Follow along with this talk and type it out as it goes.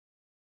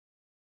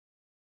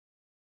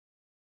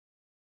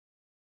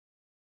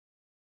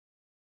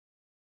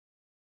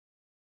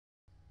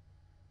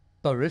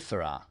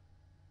Porifera.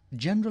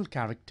 General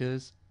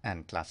characters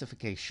and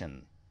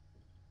classification.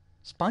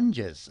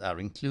 Sponges are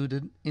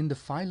included in the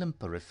phylum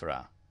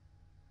Porifera.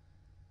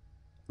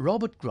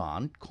 Robert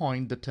Grant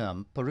coined the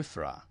term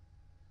porifera.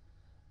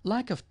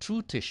 Lack of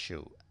true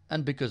tissue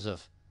and because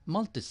of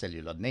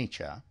multicellular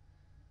nature,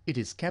 it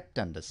is kept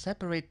under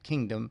separate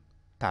kingdom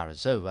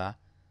Parazoa,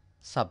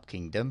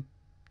 subkingdom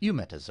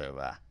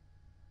Eumetazoa.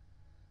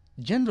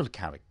 General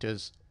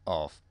characters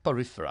of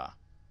Porifera.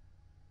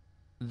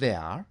 They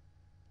are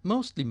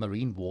mostly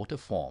marine water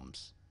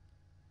forms.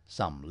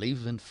 Some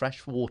live in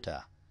fresh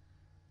water.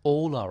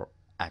 All are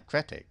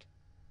aquatic.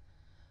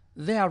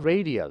 They are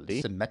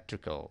radially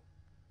symmetrical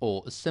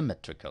or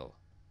asymmetrical.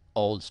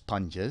 All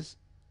sponges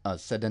are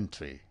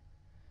sedentary.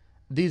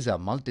 These are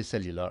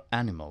multicellular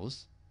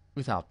animals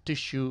without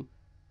tissue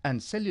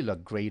and cellular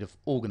grade of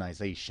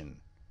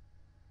organization.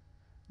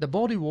 The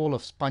body wall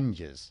of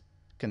sponges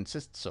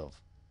consists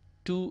of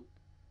two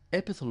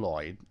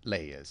epithelioid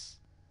layers,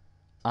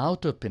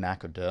 outer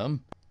pinacoderm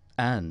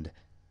and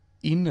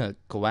inner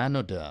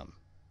choanoderm.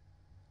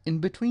 In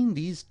between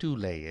these two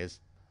layers,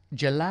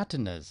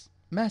 gelatinous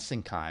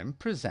mesenchyme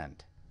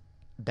present,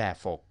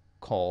 therefore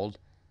called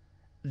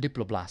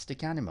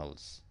diploblastic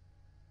animals.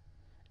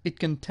 It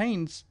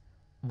contains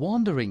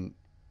wandering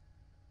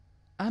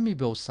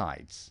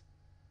amoebocytes,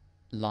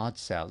 large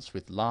cells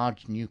with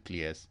large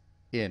nucleus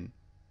in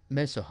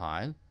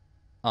mesohyle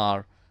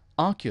are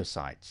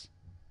archaeocytes.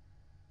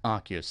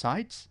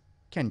 Archaeocytes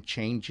can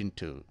change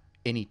into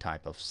any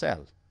type of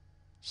cell,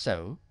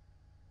 so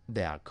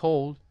they are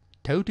called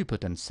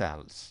totipotent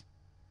cells.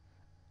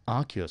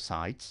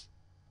 Archaeocytes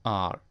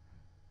are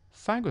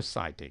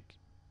phagocytic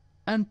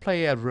and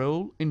play a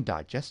role in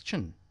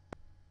digestion.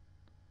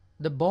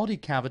 The body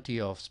cavity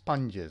of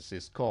sponges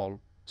is called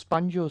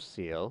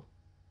spongiocele.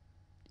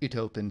 It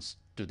opens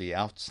to the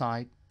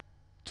outside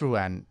through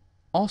an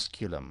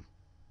osculum.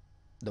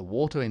 The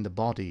water in the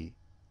body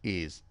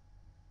is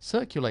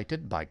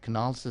circulated by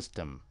canal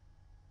system.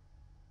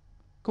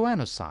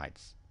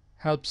 Choanocytes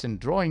helps in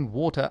drawing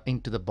water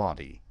into the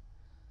body.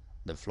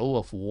 The flow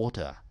of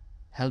water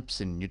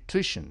helps in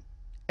nutrition,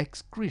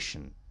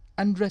 excretion,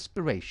 and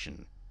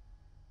respiration.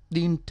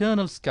 The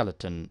internal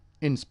skeleton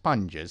in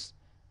sponges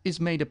is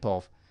made up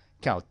of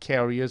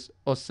calcareous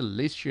or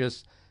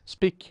siliceous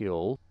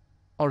spicule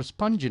or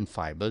spongin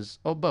fibers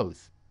or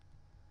both.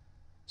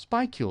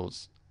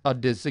 Spicules are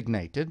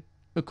designated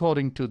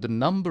according to the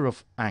number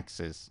of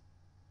axes: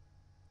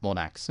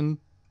 monaxon,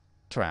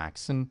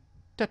 triaxon,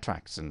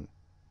 tetraxon,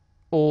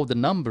 or the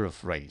number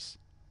of rays: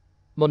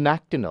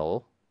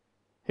 monactinal,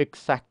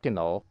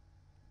 hexactinal,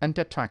 and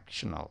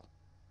tetractional.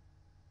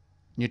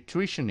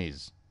 Nutrition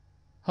is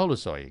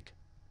holozoic.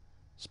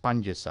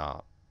 Sponges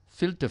are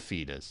filter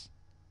feeders.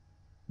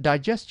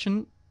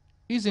 Digestion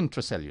is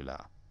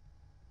intracellular.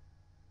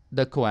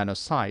 The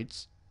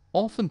choanocytes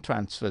often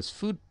transfers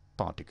food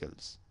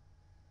particles.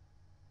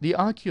 The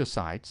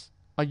archaeocytes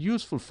are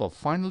useful for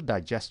final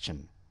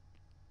digestion.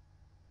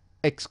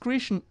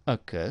 Excretion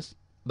occurs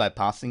by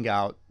passing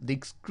out the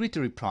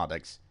excretory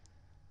products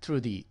through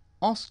the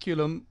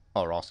osculum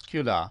or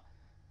oscula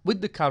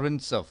with the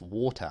currents of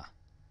water.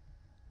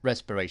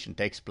 Respiration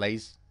takes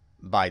place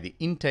by the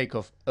intake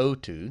of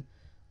O2,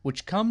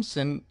 which comes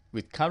in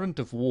with current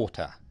of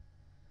water.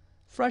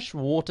 Fresh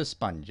water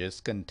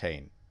sponges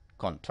contain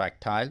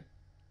contractile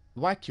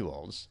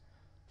vacuoles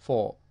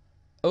for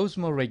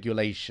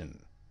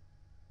osmoregulation.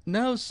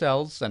 Nerve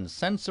cells and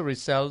sensory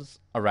cells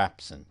are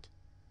absent.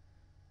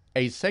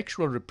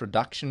 Asexual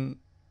reproduction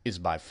is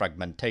by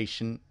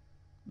fragmentation,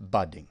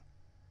 budding.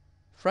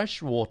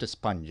 Fresh water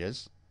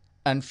sponges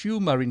and few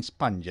marine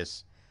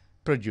sponges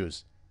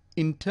produce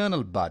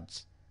internal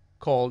buds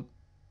called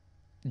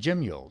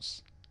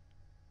gemmules.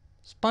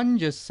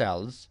 Sponges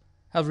cells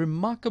have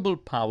remarkable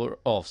power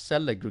of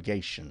cell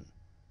aggregation.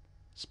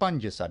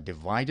 Sponges are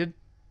divided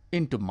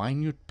into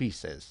minute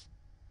pieces.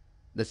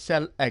 The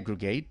cell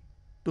aggregate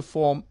to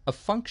form a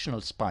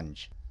functional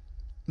sponge.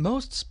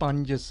 Most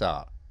sponges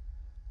are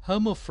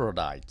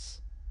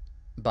hermaphrodites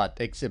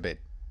but exhibit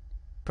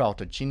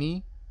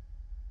protogeny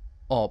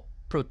or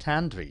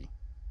protandry.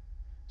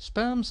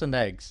 Sperms and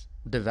eggs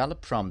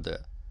develop from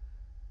the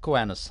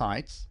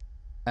choanocytes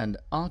and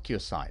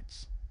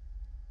archaeocytes.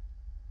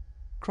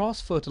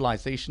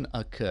 Cross-fertilization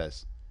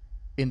occurs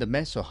in the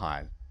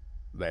mesohyle,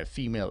 where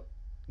female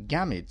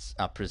gametes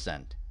are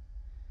present.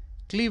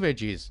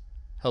 Cleavage is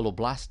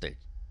holoblastic.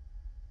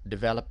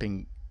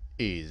 Developing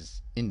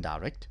is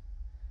indirect.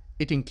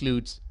 It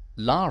includes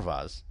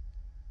larvas,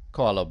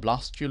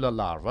 coeloblastular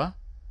larva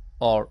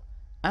or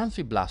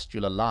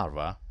amphiblastular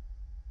larva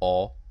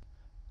or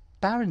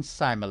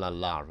parenchymal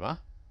larva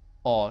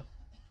or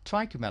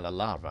trichomelar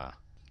larva.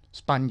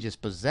 Sponges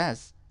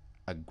possess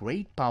a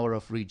great power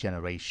of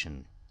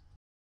regeneration.